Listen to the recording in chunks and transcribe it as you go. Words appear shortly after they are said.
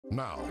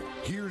Now,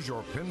 here's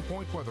your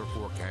Pinpoint weather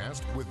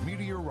forecast with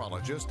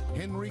meteorologist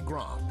Henry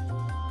Groff.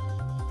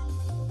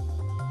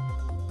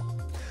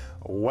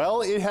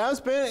 Well, it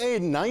has been a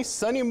nice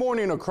sunny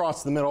morning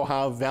across the Middle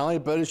Ohio Valley,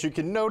 but as you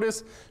can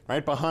notice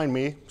right behind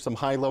me, some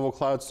high-level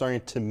clouds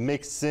starting to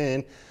mix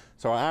in.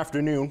 So our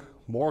afternoon,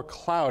 more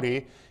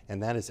cloudy,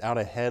 and that is out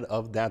ahead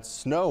of that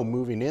snow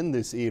moving in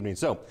this evening.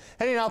 So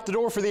heading out the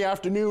door for the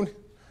afternoon,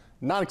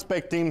 not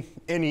expecting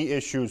any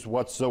issues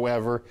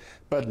whatsoever,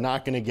 but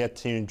not going to get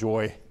to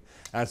enjoy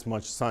as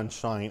much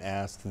sunshine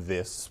as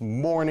this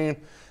morning,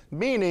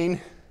 meaning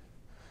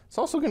it's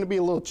also going to be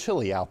a little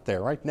chilly out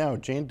there. Right now,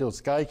 Jane Doe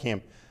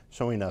Skycam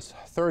showing us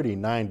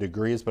 39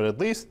 degrees, but at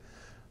least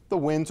the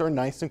winds are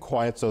nice and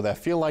quiet, so that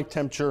feel-like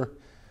temperature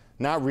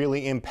not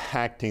really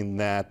impacting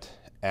that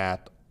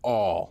at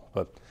all.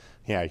 But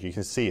yeah, you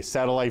can see a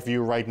satellite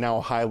view right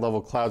now,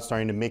 high-level clouds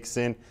starting to mix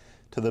in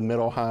to the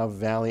Middle Ohio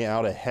Valley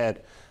out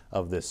ahead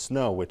of this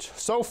snow, which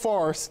so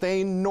far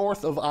staying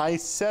north of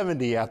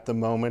I-70 at the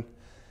moment.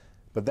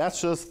 But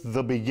that's just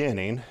the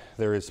beginning.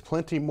 There is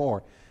plenty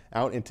more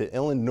out into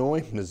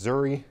Illinois,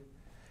 Missouri,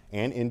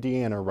 and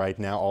Indiana right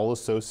now, all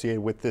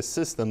associated with this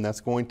system that's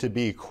going to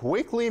be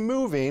quickly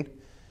moving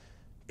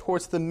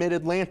towards the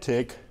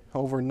mid-Atlantic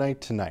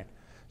overnight tonight.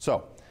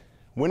 So,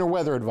 winter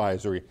weather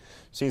advisory.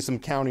 Seeing some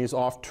counties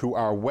off to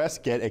our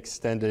west get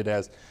extended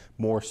as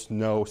more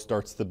snow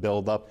starts to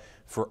build up.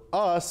 For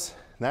us,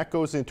 that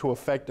goes into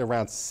effect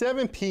around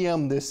 7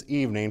 p.m. this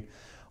evening,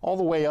 all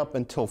the way up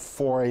until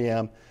 4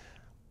 a.m.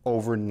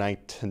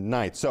 overnight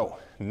tonight. So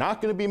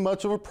not going to be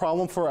much of a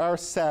problem for our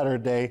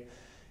Saturday.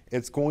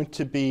 It's going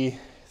to be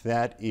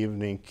that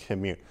evening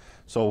commute.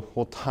 So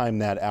we'll time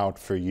that out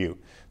for you.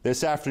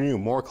 This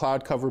afternoon, more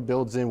cloud cover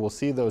builds in. We'll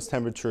see those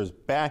temperatures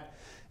back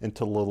into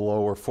the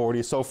lower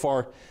 40s. So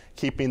far,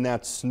 keeping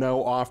that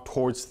snow off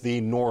towards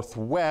the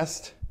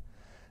northwest.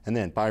 And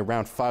then by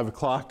around 5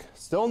 o'clock,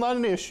 still not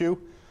an issue.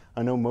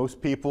 I know most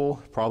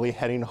people probably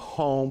heading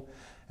home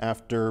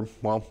after,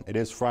 well, it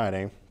is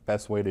Friday.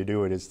 Best way to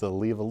do it is to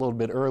leave a little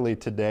bit early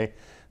today.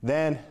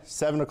 Then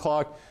 7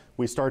 o'clock,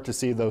 we start to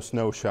see those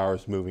snow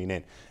showers moving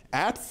in.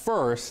 At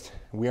first,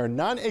 we are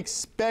not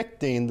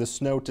expecting the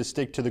snow to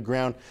stick to the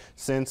ground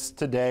since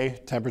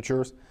today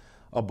temperatures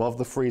above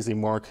the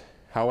freezing mark.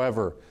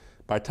 However,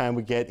 by the time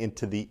we get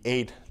into the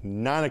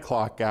 8-9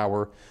 o'clock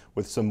hour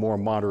with some more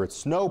moderate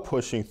snow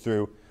pushing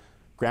through,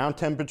 ground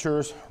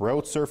temperatures,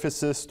 road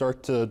surfaces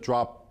start to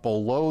drop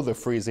below the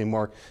freezing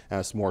mark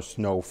as more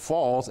snow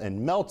falls and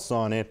melts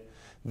on it.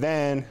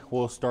 Then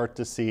we'll start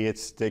to see it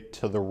stick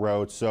to the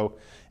road. So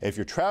if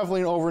you're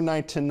traveling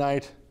overnight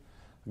tonight,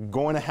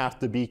 going to have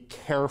to be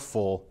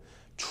careful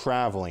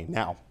traveling.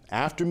 Now,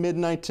 after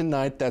midnight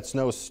tonight, that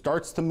snow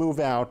starts to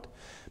move out.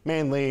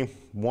 Mainly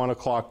 1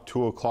 o'clock,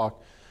 2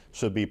 o'clock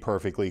should be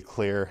perfectly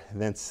clear.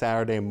 And then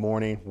Saturday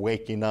morning,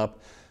 waking up,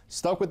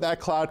 stuck with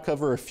that cloud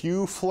cover, a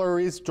few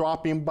flurries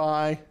dropping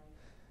by,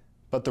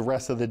 but the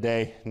rest of the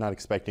day, not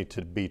expecting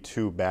to be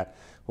too bad.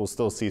 We'll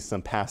still see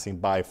some passing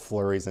by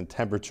flurries and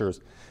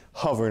temperatures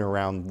hovering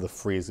around the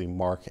freezing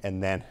mark,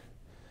 and then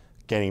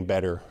getting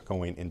better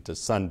going into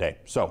Sunday.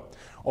 So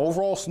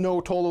overall snow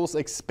totals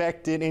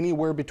expected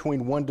anywhere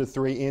between 1 to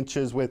 3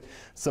 inches with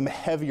some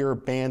heavier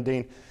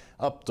banding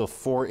up to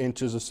 4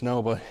 inches of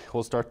snow, but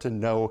we'll start to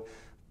know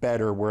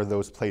better where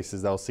those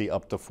places that'll see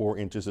up to 4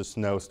 inches of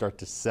snow start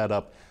to set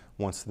up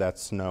once that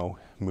snow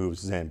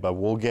moves in. But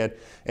we'll get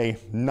a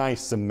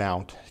nice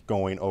amount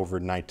going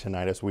overnight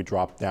tonight as we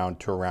drop down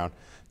to around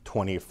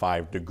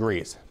 25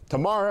 degrees.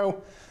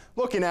 Tomorrow,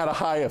 looking at a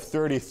high of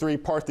 33,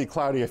 partly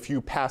cloudy, a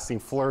few passing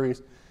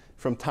flurries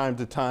from time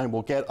to time.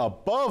 We'll get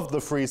above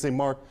the freezing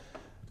mark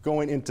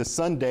going into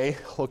Sunday,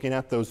 looking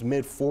at those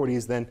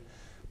mid-40s, then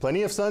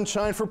plenty of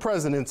sunshine for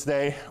President's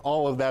Day.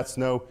 All of that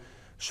snow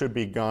should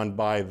be gone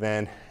by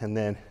then, and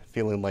then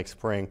feeling like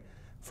spring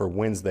for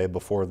Wednesday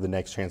before the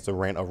next chance of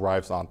rain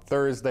arrives on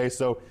Thursday.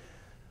 So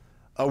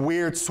a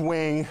weird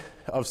swing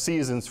of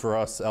seasons for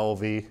us,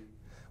 LV.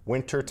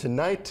 Winter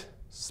tonight,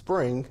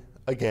 spring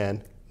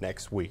again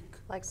next week.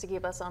 Likes to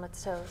keep us on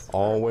its toes.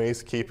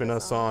 Always keeping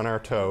us on our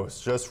toes.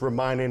 Just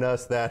reminding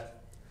us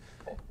that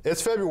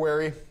it's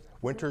February.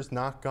 Winter's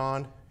not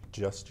gone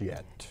just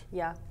yet.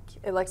 Yeah,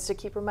 it likes to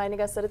keep reminding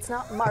us that it's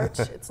not March,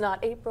 it's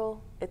not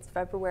April, it's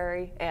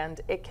February, and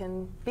it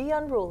can be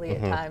unruly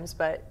at times,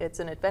 but it's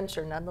an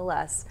adventure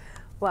nonetheless.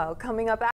 Well, coming up